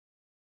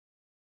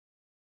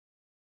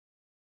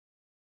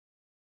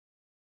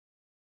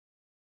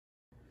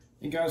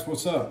Hey guys,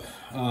 what's up?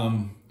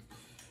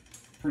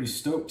 Pretty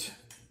stoked.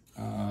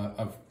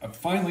 I've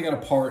finally got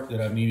a part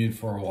that I've needed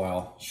for a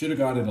while. Should have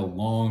got it a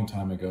long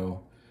time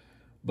ago,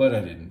 but I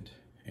didn't.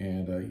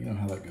 And you know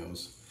how that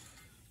goes.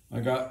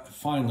 I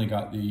finally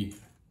got the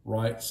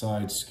right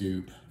side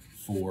scoop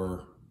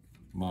for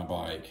my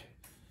bike.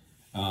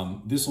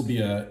 This will be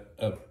a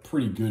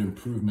pretty good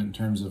improvement in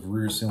terms of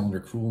rear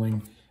cylinder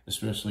cooling,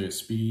 especially at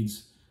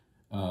speeds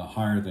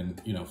higher than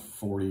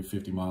 40,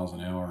 50 miles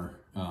an hour.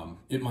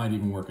 It might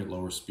even work at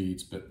lower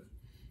speeds, but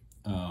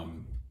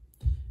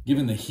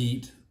given the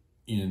heat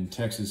in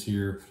Texas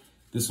here,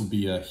 this will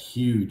be a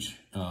huge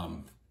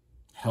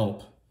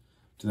help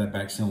to that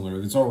back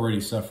cylinder. It's already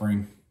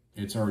suffering.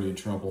 It's already in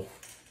trouble.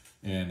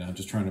 And I'm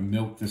just trying to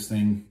milk this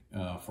thing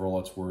for all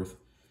it's worth.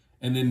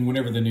 And then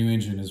whenever the new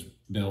engine is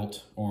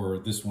built, or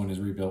this one is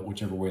rebuilt,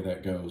 whichever way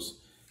that goes,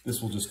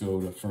 this will just go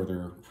to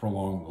further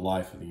prolong the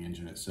life of the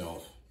engine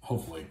itself,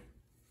 hopefully.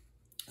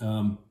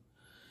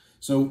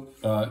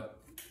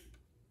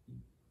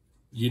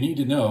 You need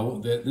to know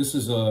that this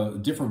is a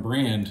different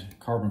brand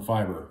carbon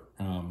fiber.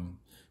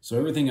 So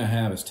everything I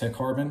have is Tech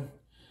Carbon,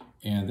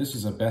 and this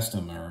is a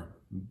Bestem, or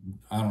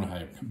I don't know how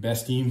you,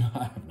 Bestem,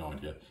 I have no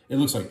idea. It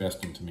looks like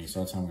Bestem to me, so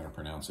that's how I'm gonna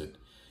pronounce it.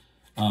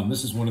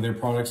 This is one of their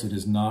products. It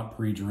is not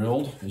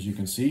pre-drilled, as you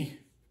can see.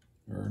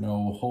 There are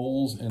no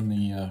holes in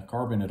the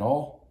carbon at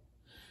all.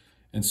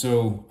 And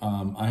so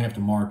I have to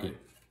mark it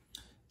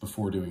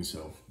before doing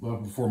so, well,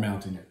 before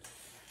mounting it.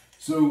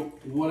 So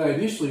what I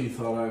initially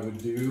thought I would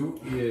do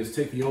is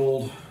take the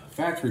old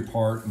factory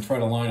part and try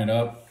to line it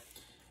up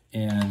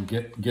and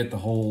get the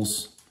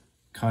holes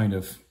kind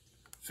of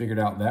figured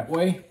out that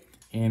way.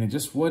 And it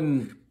just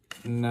wasn't,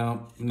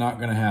 no, not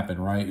gonna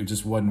happen, right? It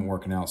just wasn't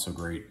working out so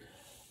great.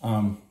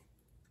 I'm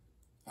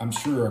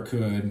sure I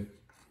could,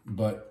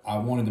 but I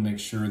wanted to make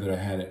sure that I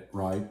had it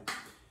right.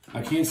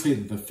 I can say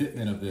that the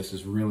fitment of this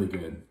is really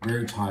good,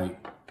 very tight.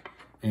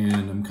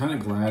 And I'm kind of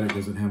glad it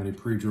doesn't have any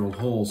pre-drilled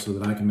holes so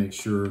that I can make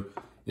sure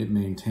it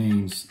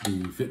maintains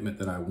the fitment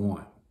that I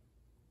want.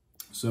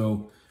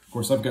 So, of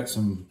course, I've got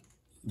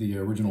the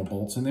original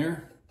bolts in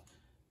there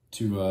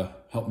to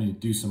help me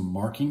do some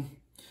marking.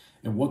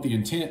 And what the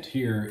intent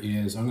here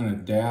is, I'm gonna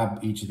dab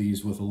each of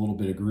these with a little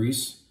bit of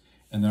grease,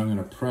 and then I'm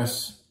gonna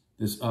press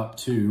this up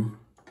to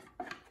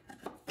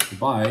the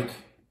bike,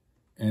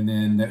 and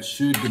then that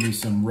should give me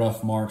some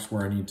rough marks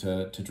where I need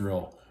to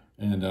drill.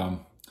 And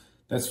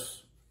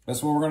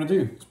that's what we're gonna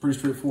do. It's pretty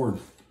straightforward.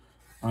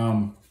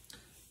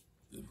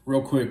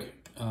 Real quick,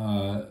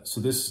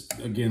 so this,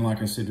 again,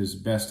 like I said, is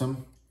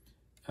Bestem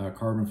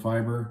carbon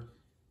fiber,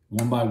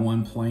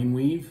 1x1 plain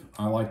weave.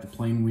 I like the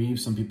plain weave.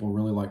 Some people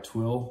really like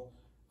twill.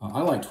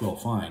 I like twill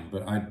fine,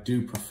 but I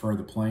do prefer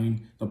the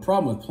plain. The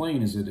problem with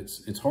plain is that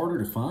it's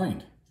harder to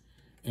find.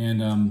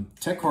 And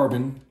Tech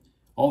Carbon,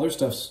 all their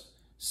stuff's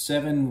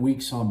 7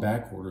 weeks on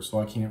back order,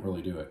 so I can't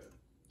really do it.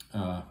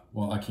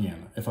 Well, I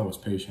can if I was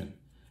patient.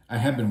 I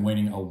have been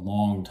waiting a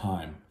long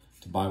time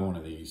to buy one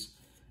of these,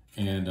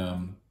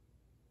 and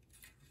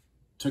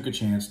took a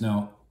chance.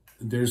 Now,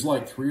 there's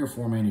like 3 or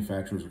 4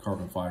 manufacturers of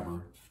carbon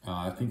fiber.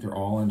 I think they're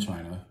all in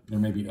China. There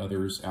may be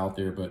others out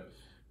there, but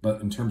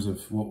in terms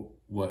of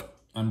what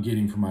I'm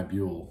getting from my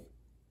Buell,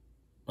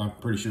 I'm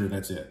pretty sure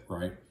that's it,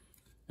 right?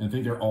 And I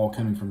think they're all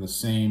coming from the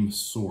same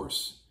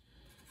source.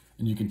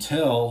 And you can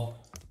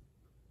tell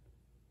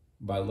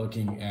by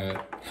looking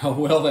at how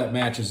well that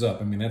matches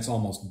up. I mean, that's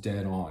almost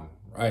dead on.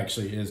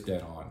 Actually, it is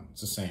dead on.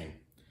 It's the same.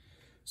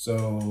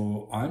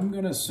 So I'm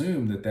going to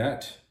assume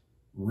that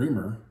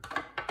rumor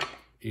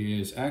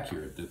is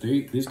accurate, that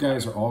these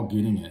guys are all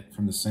getting it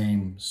from the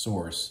same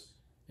source.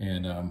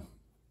 And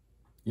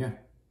yeah,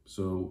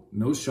 so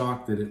no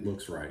shock that it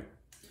looks right.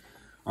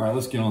 All right,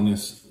 let's get on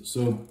this.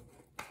 So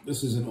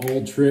this is an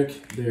old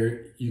trick.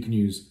 There, you can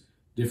use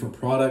different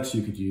products.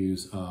 You could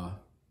use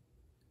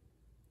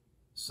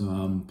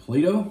some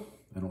Play-Doh.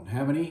 I don't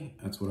have any.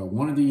 That's what I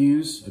wanted to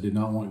use. I did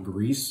not want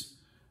grease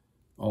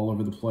all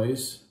over the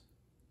place.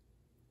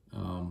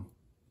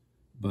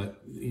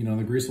 But,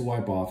 the grease will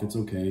wipe off. It's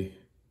okay.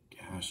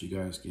 Gosh, you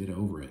guys, get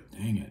over it.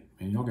 Dang it.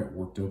 Man, y'all got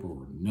worked up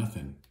over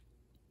nothing.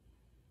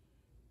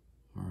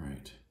 All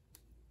right.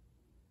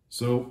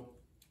 So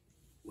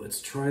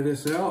let's try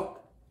this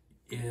out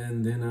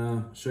and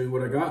then show you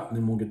what I got, and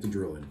then we'll get to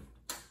drilling.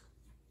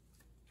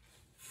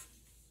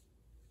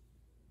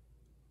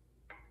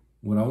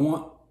 What I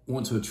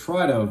want to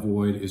try to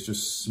avoid is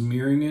just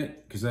smearing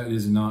it, because that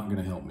is not going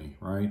to help me,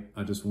 right?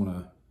 I just want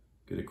to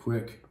get a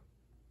quick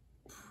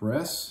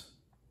press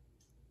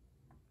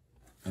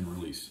and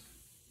release.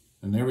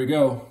 And there we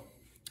go.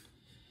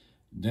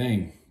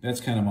 Dang, that's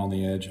kind of on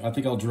the edge. I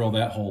think I'll drill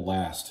that hole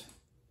last.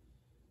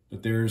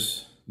 But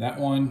there's that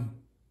one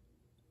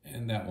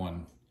and that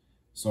one.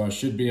 So I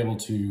should be able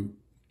to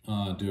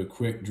do a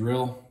quick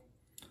drill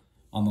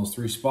on those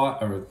 3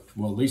 spots, or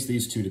well, at least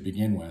these 2 to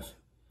begin with.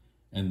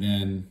 And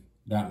then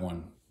that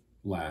one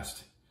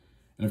last.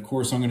 And of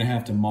course, I'm going to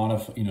have to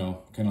modify,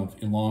 kind of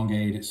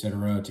elongate,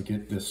 etc., to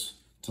get this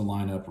to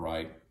line up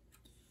right.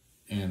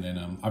 And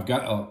then I've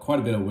got quite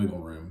a bit of wiggle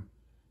room.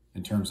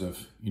 in terms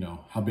of, you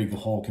know, how big the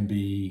hole can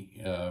be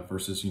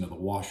versus, you know, the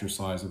washer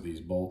size of these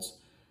bolts.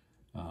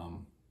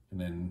 And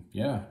then,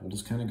 yeah, we'll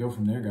just kind of go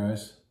from there,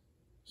 guys.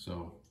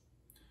 So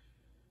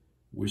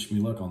wish me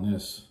luck on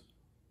this.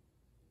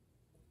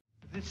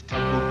 This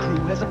temple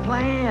crew has a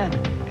plan,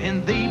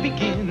 and they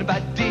begin by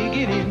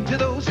digging into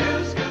those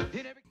hills.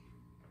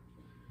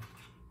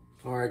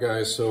 All right,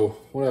 guys, so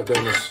what I've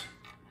done is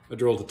I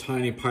drilled a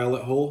tiny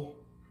pilot hole.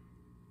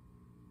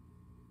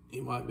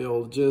 You might be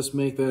able to just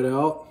make that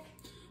out.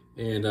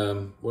 And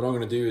what I'm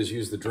gonna do is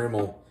use the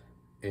Dremel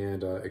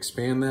and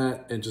expand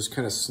that and just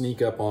kind of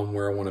sneak up on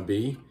where I wanna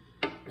be,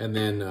 and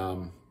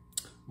then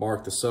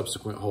mark the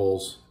subsequent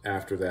holes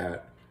after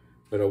that.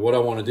 But what I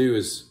wanna do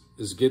is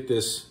get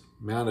this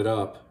mounted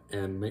up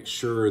and make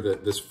sure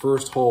that this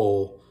first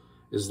hole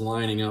is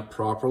lining up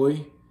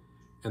properly,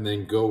 and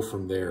then go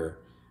from there.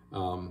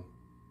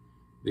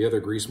 The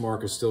other grease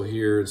mark is still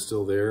here and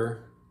still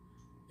there.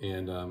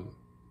 And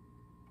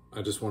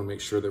I just wanna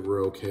make sure that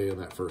we're okay on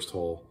that first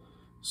hole.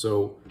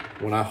 So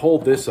when I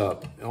hold this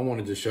up, I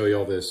wanted to show you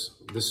all this.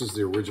 This is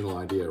the original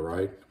idea,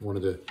 right? I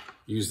wanted to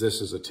use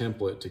this as a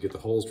template to get the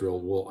holes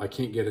drilled. Well, I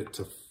can't get it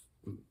to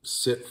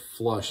sit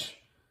flush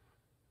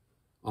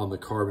on the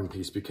carbon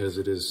piece because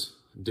it is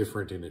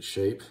different in its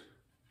shape.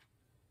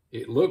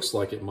 It looks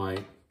like it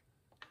might,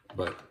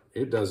 but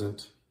it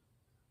doesn't,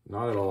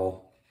 not at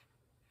all.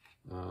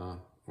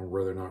 Or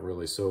rather not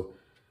really. So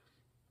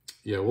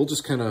yeah, we're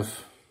just gonna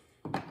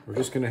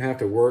have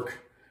to work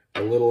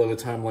a little at a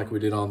time like we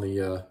did on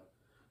the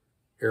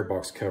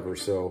airbox cover.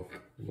 So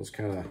let's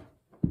kind of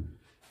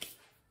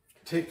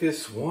take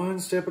this one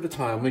step at a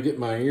time. I'm gonna get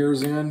my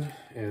ears in,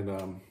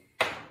 and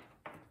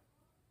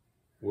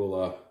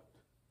we'll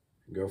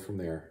go from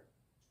there.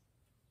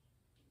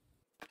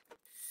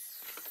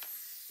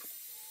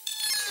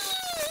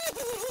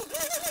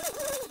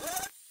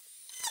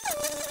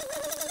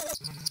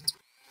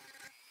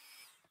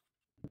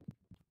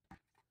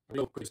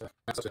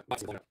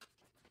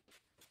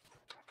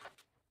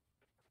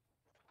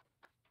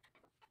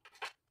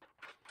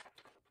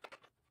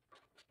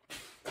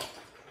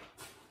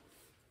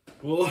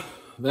 Well,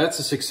 that's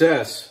a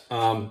success.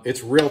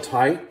 It's real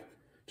tight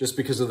just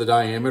because of the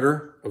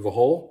diameter of the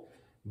hole,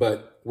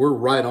 but we're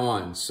right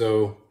on.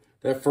 So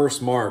that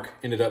first mark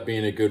ended up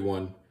being a good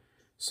one.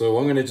 So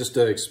I'm gonna just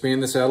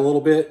expand this out a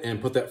little bit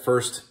and put that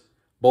first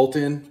bolt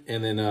in,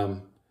 and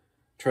then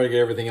try to get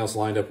everything else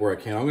lined up where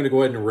I can. I'm gonna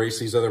go ahead and erase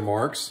these other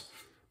marks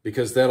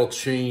because that'll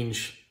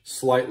change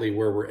slightly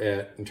where we're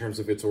at in terms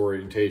of its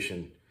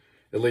orientation.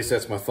 At least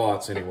that's my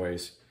thoughts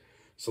anyways.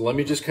 So let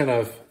me just kind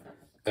of,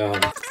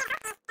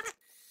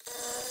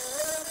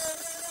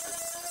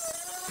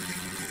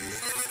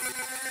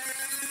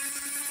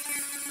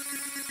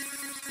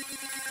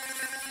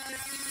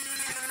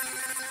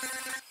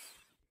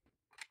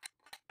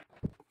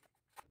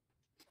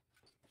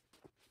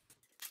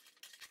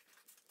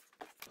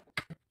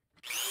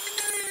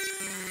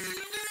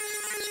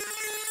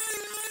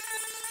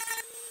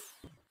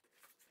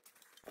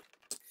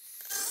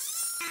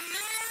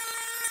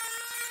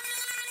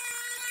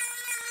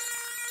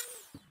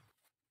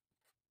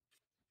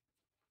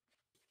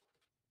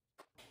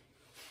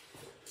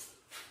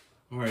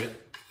 all right,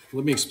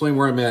 let me explain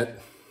where I'm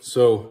at.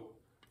 So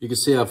you can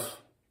see I've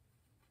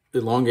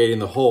elongating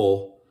the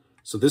hole.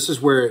 So this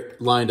is where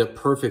it lined up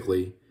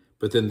perfectly,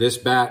 but then this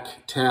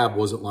back tab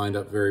wasn't lined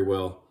up very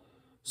well.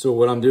 So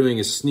what I'm doing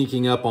is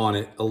sneaking up on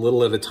it a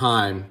little at a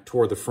time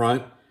toward the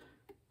front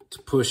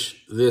to push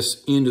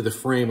this into the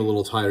frame a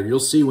little tighter. You'll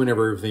see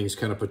whenever everything's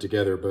kind of put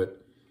together,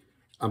 but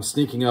I'm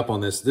sneaking up on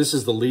this. This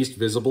is the least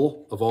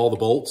visible of all the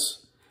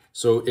bolts.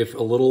 So if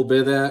a little bit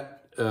of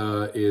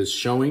that is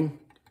showing,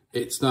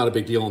 it's not a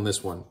big deal on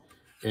this one.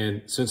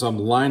 And since I'm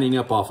lining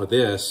up off of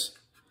this,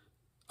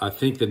 I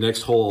think the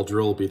next hole I'll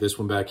drill will be this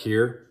one back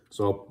here.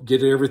 So I'll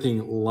get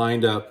everything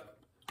lined up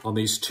on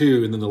these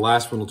two, and then the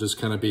last one will just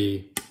kind of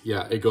be,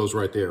 yeah, it goes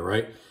right there,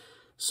 right?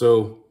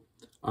 So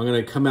I'm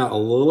gonna come out a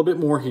little bit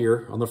more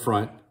here on the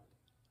front.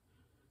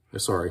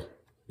 Sorry, I'm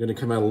gonna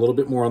come out a little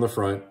bit more on the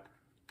front,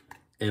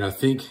 and I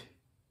think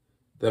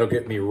that'll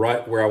get me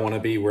right where I wanna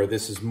be, where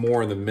this is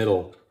more in the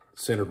middle,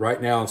 centered.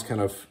 Right now it's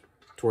kind of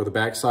toward the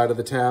back side of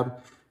the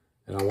tab,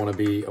 and I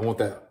want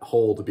that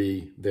hole to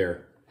be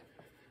there.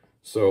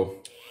 So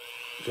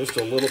just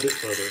a little bit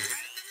further.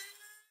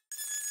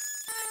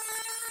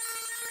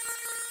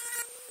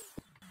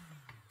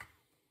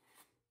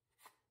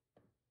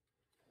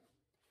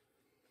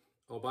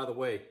 Oh, by the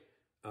way,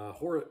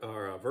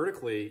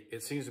 vertically,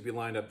 it seems to be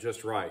lined up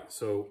just right.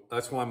 So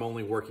that's why I'm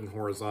only working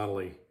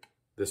horizontally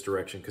this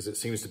direction, because it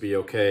seems to be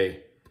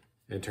okay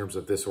in terms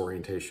of this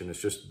orientation.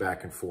 It's just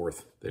back and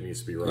forth that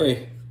needs to be right.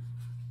 Hey.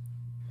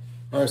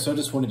 All right, so I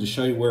just wanted to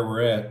show you where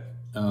we're at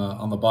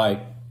on the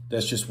bike.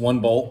 That's just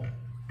one bolt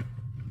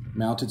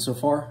mounted so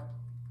far.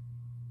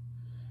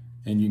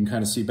 And you can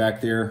kind of see back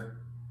there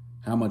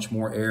how much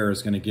more air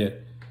is going to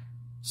get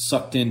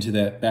sucked into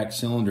that back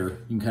cylinder.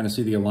 You can kind of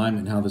see the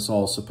alignment and how this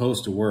all is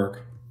supposed to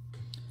work.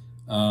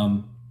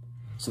 So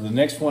the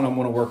next one I'm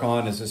going to work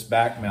on is this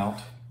back mount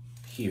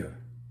here,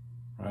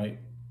 right?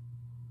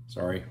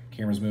 Sorry,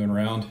 camera's moving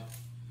around.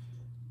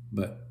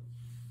 But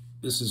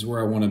this is where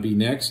I want to be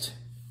next.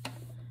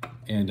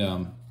 And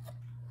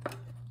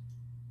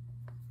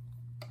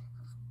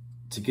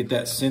to get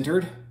that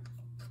centered,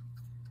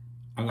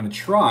 I'm going to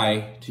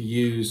try to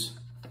use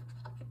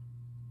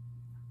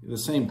the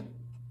same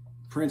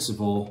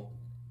principle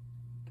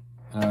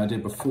I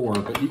did before,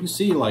 but you can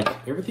see like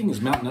everything is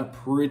mounting up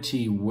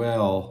pretty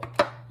well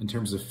in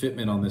terms of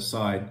fitment on this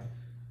side.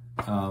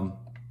 Of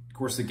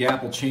course, the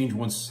gap will change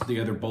once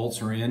the other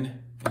bolts are in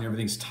and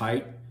everything's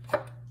tight,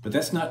 but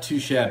that's not too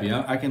shabby.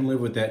 I can live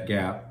with that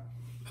gap.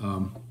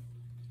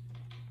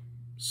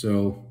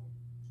 So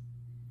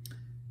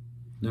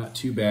not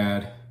too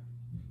bad.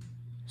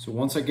 So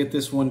once I get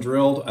this one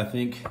drilled, I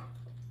think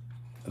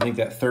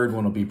that third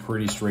one will be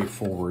pretty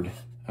straightforward.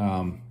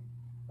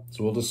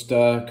 So we'll just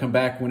come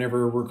back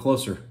whenever we're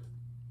closer.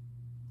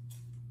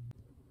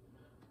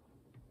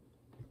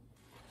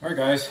 All right,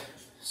 guys.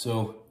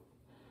 So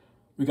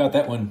we got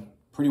that one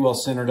pretty well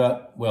centered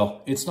up.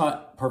 Well, it's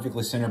not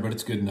perfectly centered, but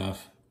it's good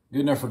enough.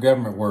 Good enough for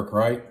government work,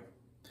 right?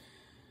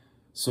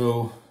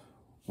 So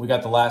we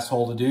got the last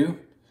hole to do.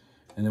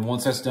 And then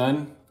once that's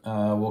done,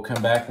 we'll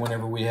come back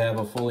whenever we have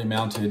a fully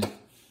mounted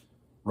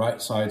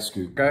right side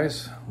scoop.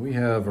 Guys, we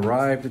have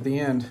arrived at the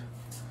end.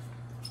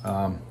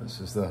 This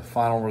is the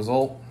final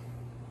result.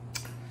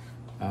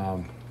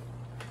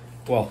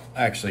 Well,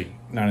 actually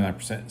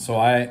 99%. So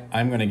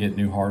I'm gonna get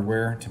new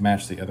hardware to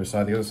match the other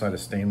side. The other side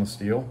is stainless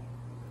steel.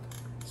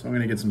 So I'm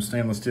gonna get some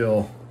stainless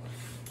steel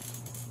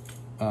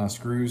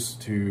screws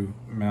to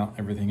mount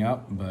everything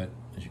up. But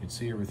as you can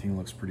see, everything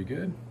looks pretty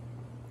good.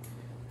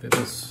 It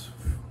looks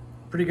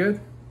pretty good.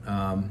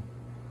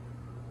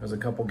 There's a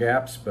couple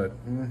gaps, but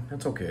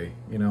that's okay.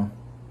 You know,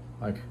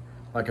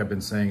 like I've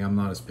been saying, I'm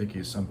not as picky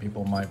as some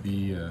people might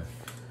be.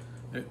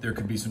 There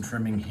could be some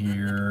trimming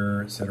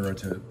here, etc.,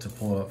 to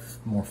pull it up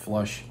more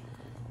flush,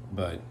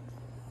 but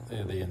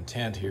the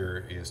intent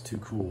here is to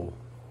cool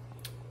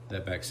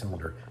that back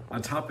cylinder.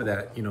 On top of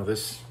that, you know,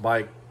 this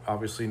bike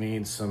obviously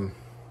needs some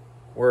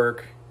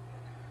work,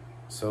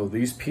 so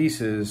these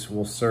pieces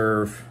will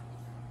serve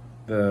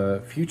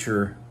the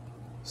future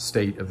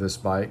state of this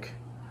bike,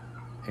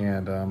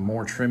 and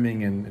more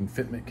trimming and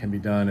fitment can be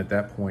done at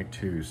that point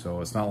too.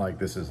 So it's not like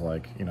this is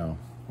like, you know,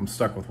 I'm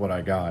stuck with what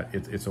I got.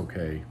 It's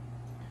okay.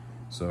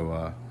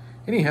 So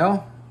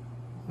anyhow,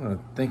 I want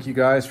to thank you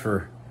guys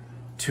for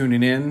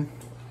tuning in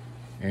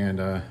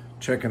and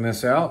checking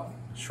this out.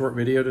 Short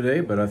video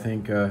today, but I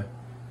think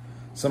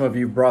some of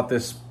you brought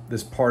this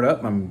part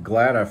up. I'm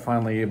glad I was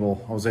finally able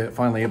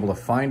to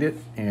find it,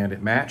 and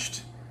it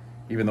matched,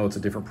 even though it's a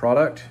different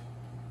product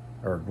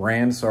or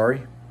brand,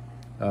 sorry.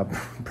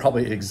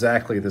 Probably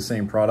exactly the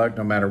same product,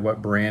 no matter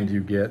what brand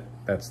you get,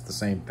 that's the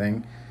same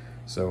thing.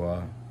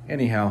 So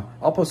anyhow,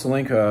 I'll post a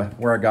link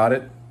where I got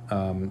it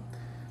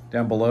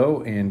down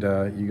below, and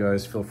you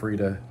guys feel free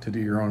to do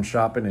your own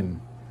shopping,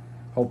 and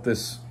hope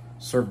this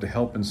served to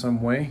help in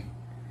some way.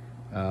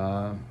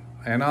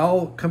 And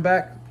I'll come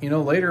back, you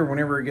know, later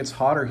whenever it gets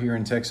hotter here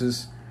in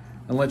Texas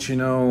and let you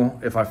know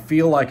if I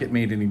feel like it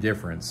made any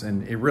difference.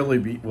 And it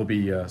really will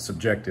be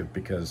subjective,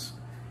 because,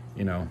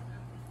 you know,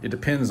 it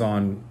depends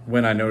on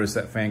when I notice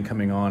that fan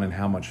coming on and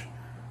how much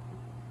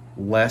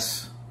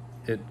less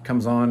it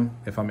comes on,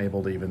 if I'm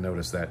able to even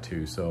notice that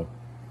too. So,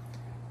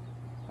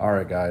 all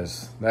right,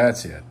 guys,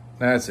 that's it.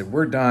 That's it.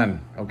 We're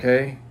done,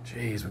 okay?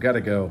 Jeez, we got to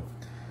go.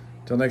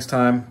 Till next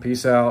time,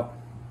 peace out,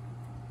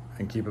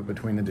 and keep it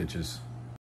between the ditches.